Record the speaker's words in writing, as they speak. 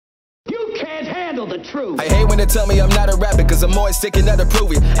handle the truth. I hate when they tell me I'm not a rapper, cause I'm always sticking out to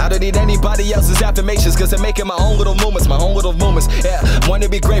prove it. I don't need anybody else's affirmations, cause I'm making my own little movements, Yeah, wanna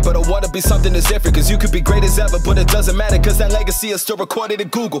be great, but I wanna be something that's different. Cause you could be great as ever, but it doesn't matter, cause that legacy is still recorded in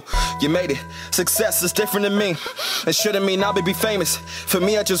Google. You made it. Success is different than me. It shouldn't mean I'll be famous. For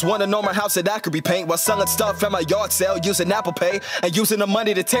me, I just wanna know my house that I could repaint, while selling stuff at my yard sale, using Apple Pay, and using the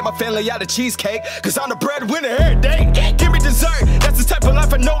money to take my family out of cheesecake. Cause I'm the breadwinner every day. Give me dessert. That's the type of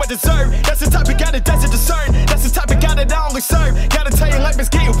life I know I deserve. That's the type of guy that doesn't discern. That's the type of guy that I only serve. Gotta tell you, life is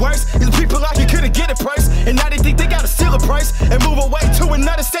getting worse. Cause people like you couldn't get it price, and now they think they gotta steal a price and move away to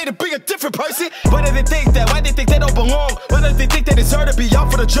another state to be a different person. Why do they think that? Why do they think they don't belong? Why do they think they deserve to be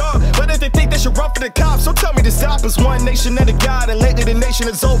out for the job? Why do they think they should run for the cops? So tell me to stop. It's one nation under God, and lately the nation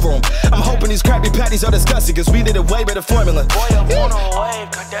is over them. I'm hoping these Krabby Patties are disgusting, cause we did a way better formula. Boy, I wanna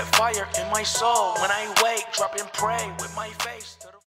wave, got that fire in my soul. When I wake, drop and pray with my face.